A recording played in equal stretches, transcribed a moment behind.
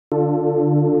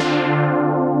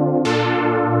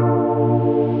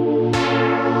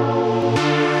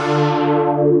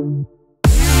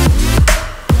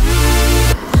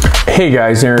Hey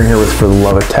guys, Aaron here with For the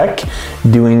Love of Tech,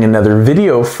 doing another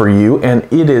video for you, and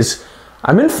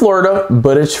I'm in Florida,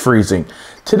 but it's freezing.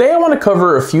 Today I want to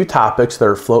cover a few topics that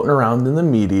are floating around in the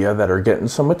media that are getting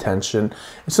some attention,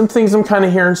 and some things I'm kind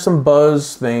of hearing some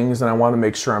buzz things, and I want to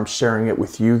make sure I'm sharing it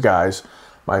with you guys,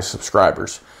 my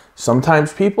subscribers.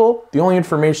 Sometimes people, the only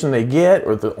information they get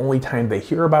or the only time they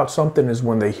hear about something is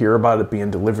when they hear about it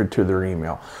being delivered to their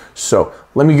email. So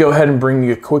let me go ahead and bring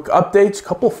you a quick updates, a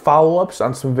couple follow-ups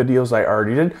on some videos I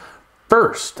already did.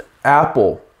 First,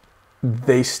 Apple,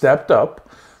 they stepped up.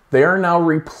 They are now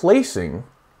replacing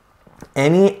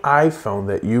any iPhone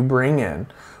that you bring in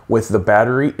with the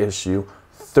battery issue.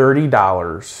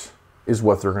 $30 is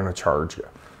what they're going to charge you.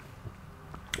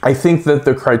 I think that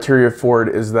the criteria for it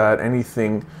is that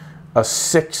anything a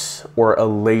 6 or a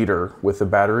later with a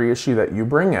battery issue that you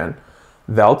bring in,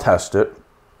 they'll test it.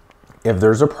 If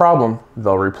there's a problem,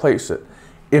 they'll replace it.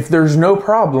 If there's no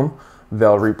problem,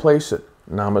 they'll replace it.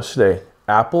 Namaste.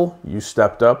 Apple, you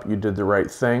stepped up, you did the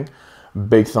right thing.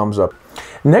 Big thumbs up.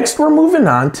 Next, we're moving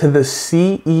on to the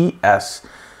CES,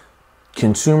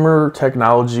 Consumer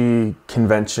Technology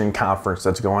Convention Conference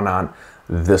that's going on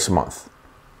this month.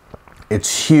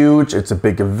 It's huge, it's a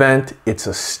big event, it's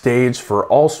a stage for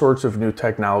all sorts of new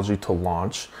technology to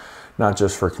launch, not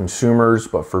just for consumers,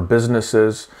 but for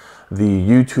businesses. The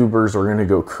YouTubers are gonna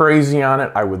go crazy on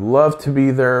it. I would love to be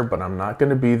there, but I'm not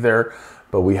gonna be there.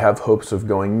 But we have hopes of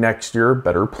going next year,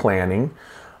 better planning.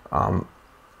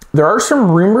 There are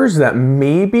some rumors that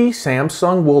maybe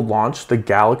Samsung will launch the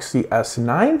Galaxy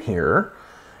S9 here,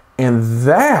 and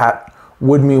that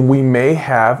would mean we may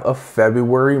have a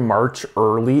February, March,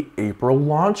 early April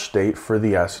launch date for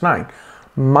the S9.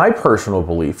 My personal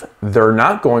belief, they're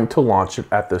not going to launch it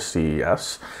at the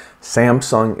CES.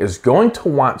 Samsung is going to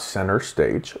want center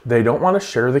stage. They don't want to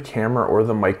share the camera or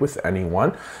the mic with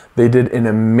anyone. They did an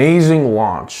amazing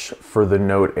launch for the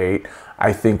Note 8.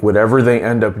 I think whatever they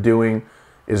end up doing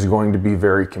is going to be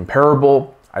very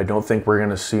comparable. I don't think we're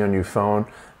going to see a new phone.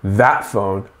 That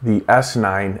phone, the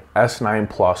S9, S9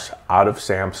 Plus out of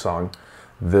Samsung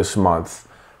this month.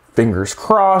 Fingers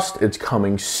crossed, it's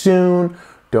coming soon.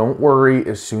 Don't worry,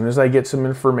 as soon as I get some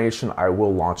information, I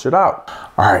will launch it out.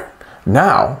 All right,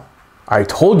 now, I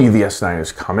told you the S9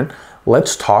 is coming.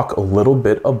 Let's talk a little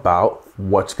bit about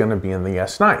what's gonna be in the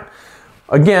S9.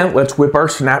 Again, let's whip our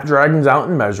Snapdragons out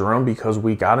and measure them because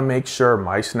we gotta make sure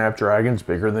my Snapdragon's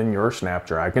bigger than your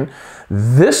Snapdragon.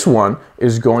 This one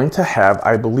is going to have,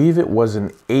 I believe it was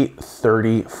an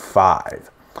 835.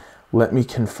 Let me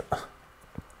confirm.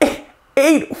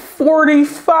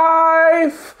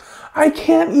 845! I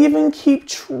can't even keep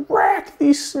track.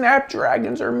 These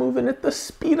Snapdragons are moving at the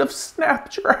speed of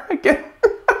Snapdragon.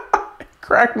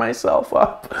 Crack myself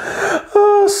up.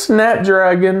 Oh,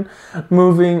 Snapdragon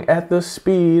moving at the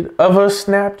speed of a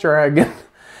Snapdragon.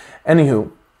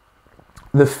 Anywho,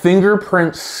 the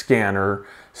fingerprint scanner,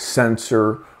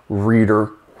 sensor,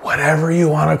 reader, whatever you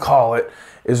want to call it,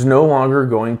 is no longer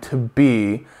going to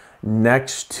be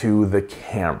next to the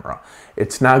camera.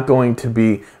 It's not going to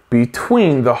be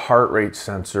between the heart rate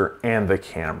sensor and the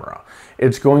camera.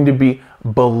 It's going to be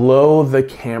below the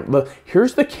camera.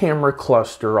 Here's the camera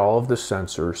cluster, all of the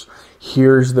sensors.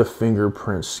 Here's the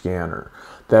fingerprint scanner.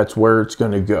 That's where it's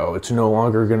going to go. It's no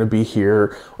longer going to be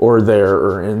here or there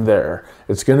or in there.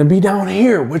 It's going to be down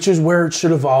here, which is where it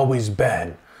should have always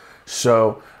been.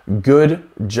 So good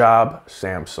job,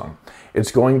 Samsung.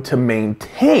 It's going to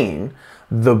maintain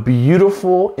the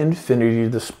beautiful infinity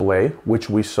display, which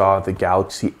we saw the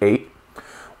Galaxy 8.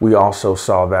 We also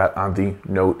saw that on the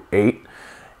Note 8.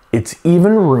 It's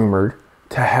even rumored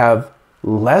to have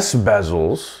less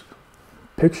bezels,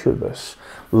 picture this,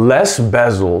 less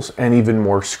bezels and even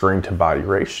more screen to body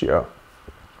ratio.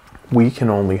 We can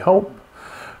only hope.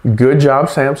 Good job,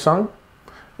 Samsung.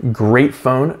 Great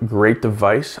phone, great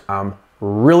device. I'm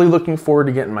really looking forward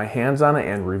to getting my hands on it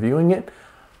and reviewing it.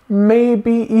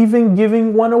 Maybe even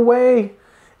giving one away.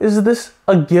 Is this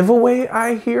a giveaway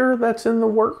I hear that's in the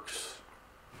works?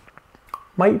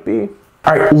 Might be.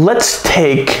 All right, let's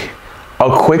take a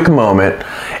quick moment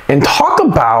and talk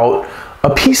about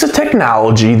a piece of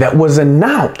technology that was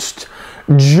announced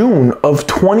June of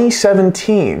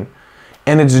 2017,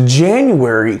 and it's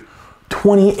January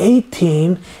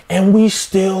 2018, and we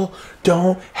still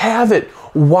don't have it.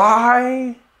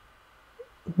 Why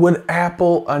would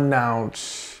Apple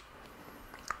announce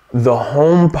the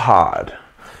HomePod,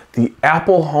 the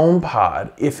Apple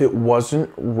HomePod, if it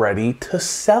wasn't ready to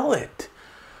sell it?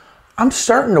 I'm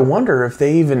starting to wonder if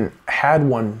they even had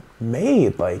one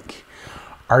made. Like,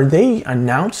 are they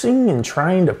announcing and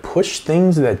trying to push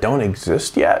things that don't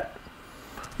exist yet?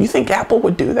 You think Apple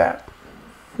would do that?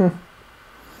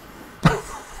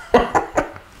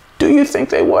 you think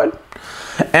they would?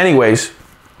 Anyways,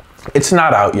 it's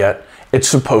not out yet. It's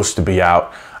supposed to be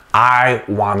out. I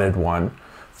wanted one.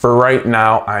 For right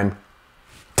now, I'm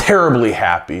terribly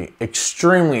happy,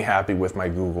 extremely happy with my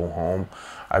Google Home.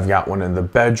 I've got one in the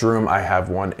bedroom. I have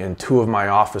one in 2 of my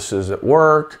offices at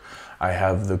work. I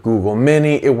have the Google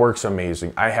Mini. It works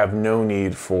amazing. I have no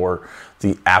need for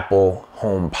the Apple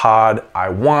Home Pod. I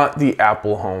want the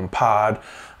Apple Home Pod.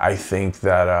 I think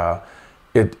that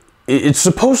it's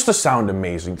supposed to sound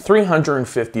amazing.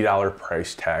 $350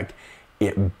 price tag.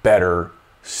 It better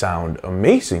sound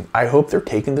amazing. I hope they're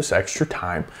taking this extra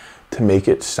time to make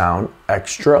it sound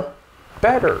extra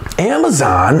better.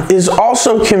 Amazon is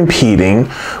also competing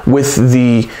with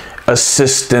the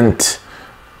Assistant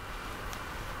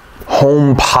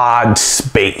HomePod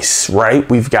space, right?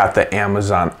 We've got the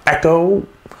Amazon Echo,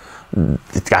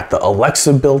 it's got the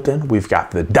Alexa built in, we've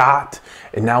got the Dot,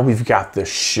 and now we've got the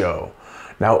Show.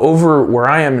 Now over where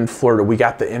I am in Florida, we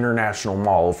got the International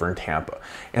Mall over in Tampa,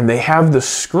 and they have the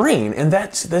screen, and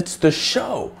that's the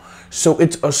Show. So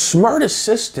it's a smart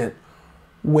assistant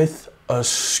with a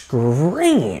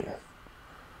screen.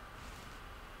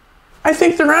 I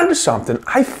think they're onto something.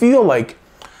 I feel like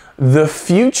the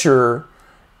future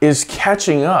is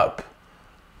catching up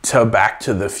to Back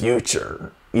to the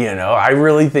Future. You know, I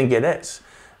really think it is.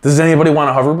 Does anybody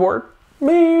want a hoverboard?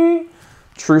 Me.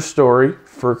 True story,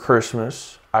 for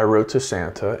Christmas, I wrote to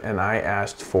Santa and I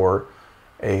asked for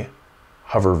a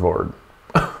hoverboard.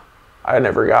 I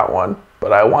never got one,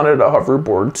 but I wanted a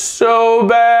hoverboard so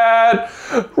bad.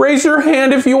 Raise your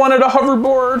hand if you wanted a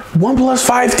hoverboard. OnePlus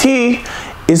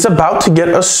 5T is about to get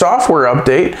a software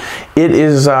update. It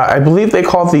is, I believe they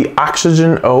call it the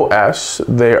Oxygen OS.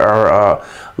 They are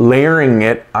layering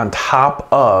it on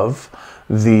top of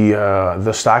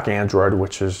the stock Android,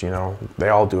 which is, you know, they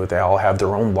all do it. They all have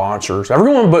their own launchers.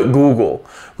 Everyone but Google.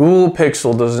 Google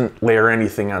Pixel doesn't layer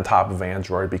anything on top of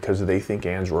Android because they think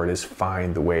Android is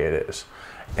fine the way it is.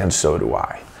 And so do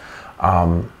I.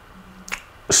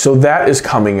 So that is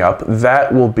coming up.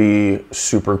 That will be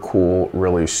super cool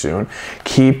really soon.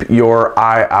 Keep your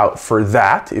eye out for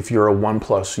that. If you're a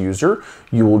OnePlus user,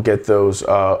 you will get those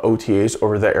OTAs,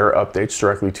 over-the-air updates,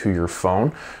 directly to your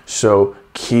phone. So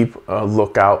keep a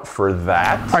lookout for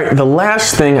that. All right, the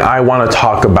last thing I want to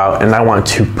talk about, and I want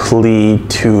to plead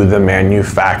to the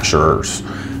manufacturers,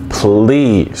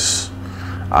 please.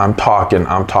 I'm talking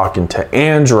to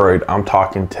Android, I'm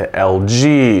talking to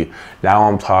LG, now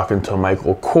I'm talking to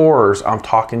Michael Kors, I'm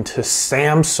talking to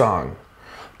Samsung, I'm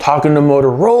talking to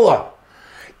Motorola.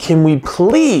 Can we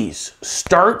please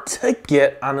start to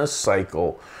get on a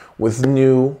cycle with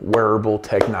new wearable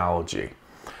technology?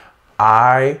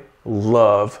 I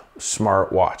love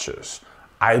smartwatches.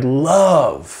 I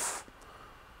love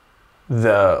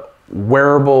the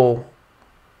wearable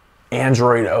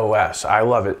Android OS. I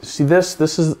love it. See this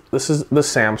is the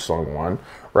Samsung one,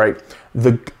 right?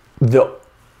 The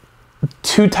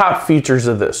 2 top features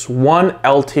of this. 1,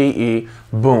 LTE,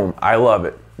 boom, I love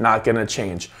it. Not gonna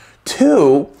change.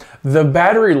 2, the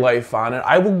battery life on it.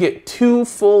 I will get 2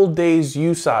 full days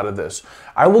use out of this.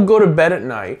 I will go to bed at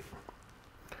night.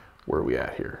 Where are we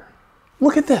at here?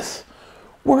 Look at this.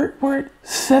 We're at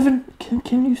 7.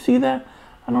 Can you see that?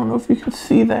 I don't know if you can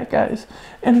see that, guys.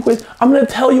 Anyways, I'm gonna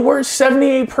tell you we're at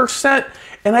 78%,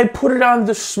 and I put it on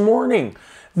this morning.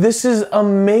 This is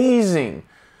amazing.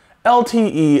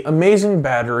 LTE, amazing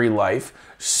battery life.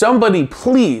 Somebody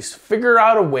please figure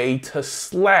out a way to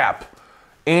slap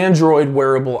Android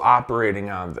wearable operating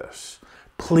on this.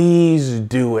 Please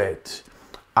do it.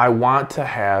 I want to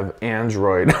have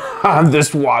Android on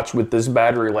this watch with this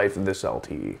battery life and this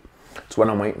LTE. That's what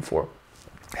I'm waiting for.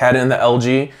 Had it in the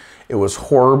LG. It was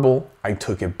horrible. I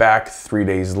took it back 3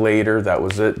 days later. That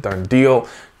was it, done deal.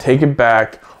 Take it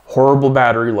back, horrible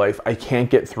battery life. I can't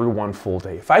get through 1 full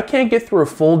day. If I can't get through a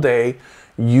full day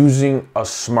using a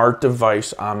smart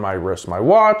device on my wrist, my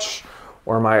watch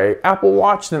or my Apple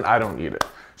Watch, then I don't need it.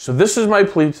 So this is my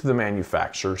plea to the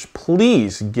manufacturers.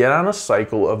 Please get on a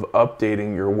cycle of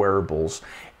updating your wearables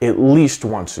at least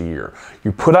once a year.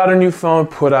 You put out a new phone,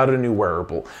 put out a new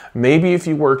wearable. Maybe if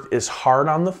you worked as hard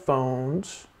on the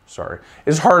phones,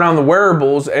 as hard on the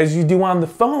wearables as you do on the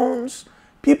phones,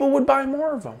 people would buy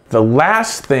more of them. The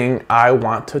last thing I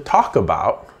want to talk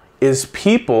about is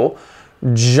people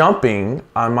jumping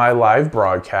on my live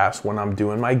broadcast when I'm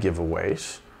doing my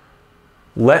giveaways,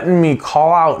 letting me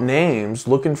call out names,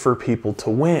 looking for people to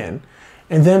win,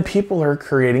 and then people are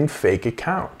creating fake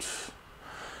accounts.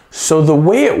 So the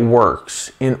way it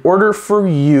works, in order for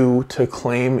you to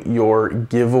claim your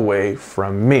giveaway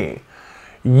from me,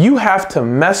 you have to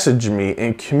message me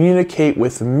and communicate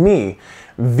with me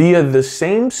via the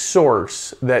same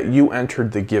source that you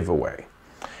entered the giveaway.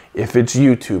 If it's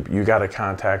YouTube, you got to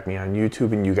contact me on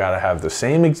YouTube and you got to have the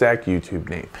same exact YouTube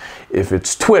name. If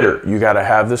it's Twitter, you got to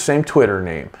have the same Twitter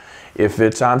name. If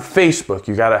it's on Facebook,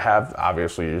 you got to have,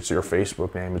 obviously it's your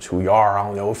Facebook name, it's who you are. I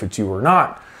don't know if it's you or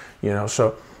not, you know,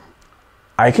 so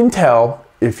I can tell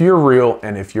if you're real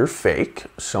and if you're fake.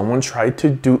 Someone tried to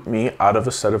dupe me out of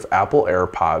a set of Apple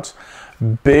AirPods.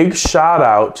 Big shout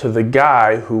out to the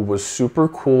guy who was super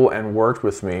cool and worked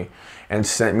with me and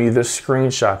sent me this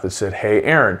screenshot that said, hey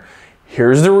Aaron,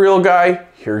 here's the real guy,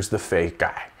 here's the fake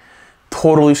guy.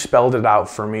 Totally spelled it out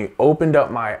for me, opened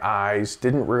up my eyes,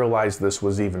 didn't realize this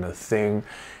was even a thing.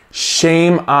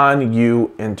 Shame on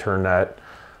you, internet.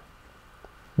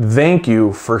 Thank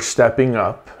you for stepping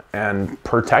up and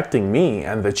protecting me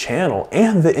and the channel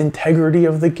and the integrity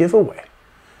of the giveaway.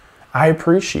 I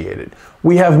appreciate it.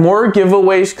 We have more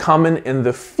giveaways coming in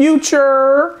the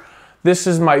future. This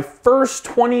is my first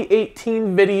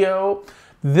 2018 video.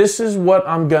 This is what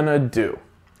I'm gonna do.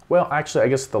 Well, actually, I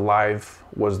guess the live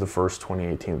was the first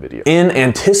 2018 video. In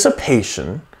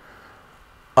anticipation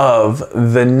of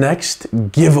the next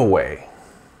giveaway.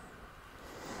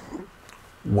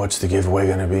 What's the giveaway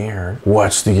gonna be, Aaron?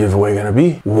 What's the giveaway gonna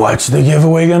be? What's the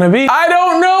giveaway gonna be? I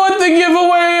don't know what the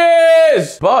giveaway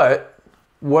is! But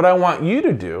what I want you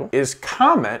to do is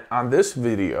comment on this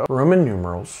video, Roman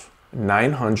numerals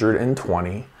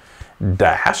 920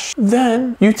 dash.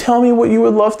 Then you tell me what you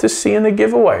would love to see in the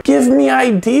giveaway. Give me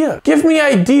ideas. Give me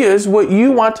ideas what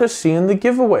you want to see in the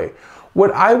giveaway.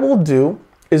 What I will do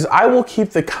is I will keep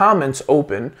the comments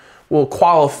open, well,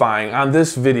 qualifying on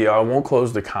this video. I won't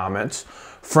close the comments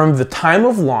from the time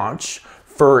of launch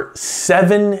for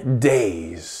 7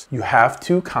 days. You have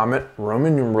to comment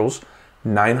Roman numerals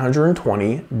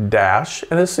 920 dash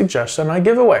and a suggestion on a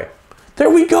giveaway. There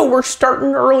we go. We're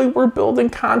starting early. We're building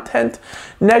content.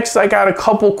 Next, I got a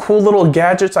couple cool little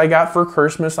gadgets I got for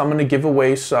Christmas. I'm going to give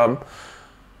away some.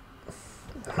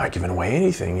 I'm not giving away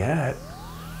anything yet.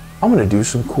 I'm going to do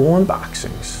some cool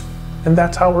unboxings. And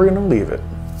that's how we're going to leave it.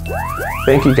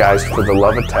 Thank you guys for the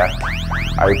love of tech.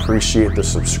 I appreciate the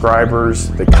subscribers,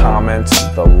 the comments,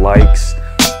 the likes,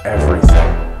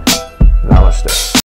 everything.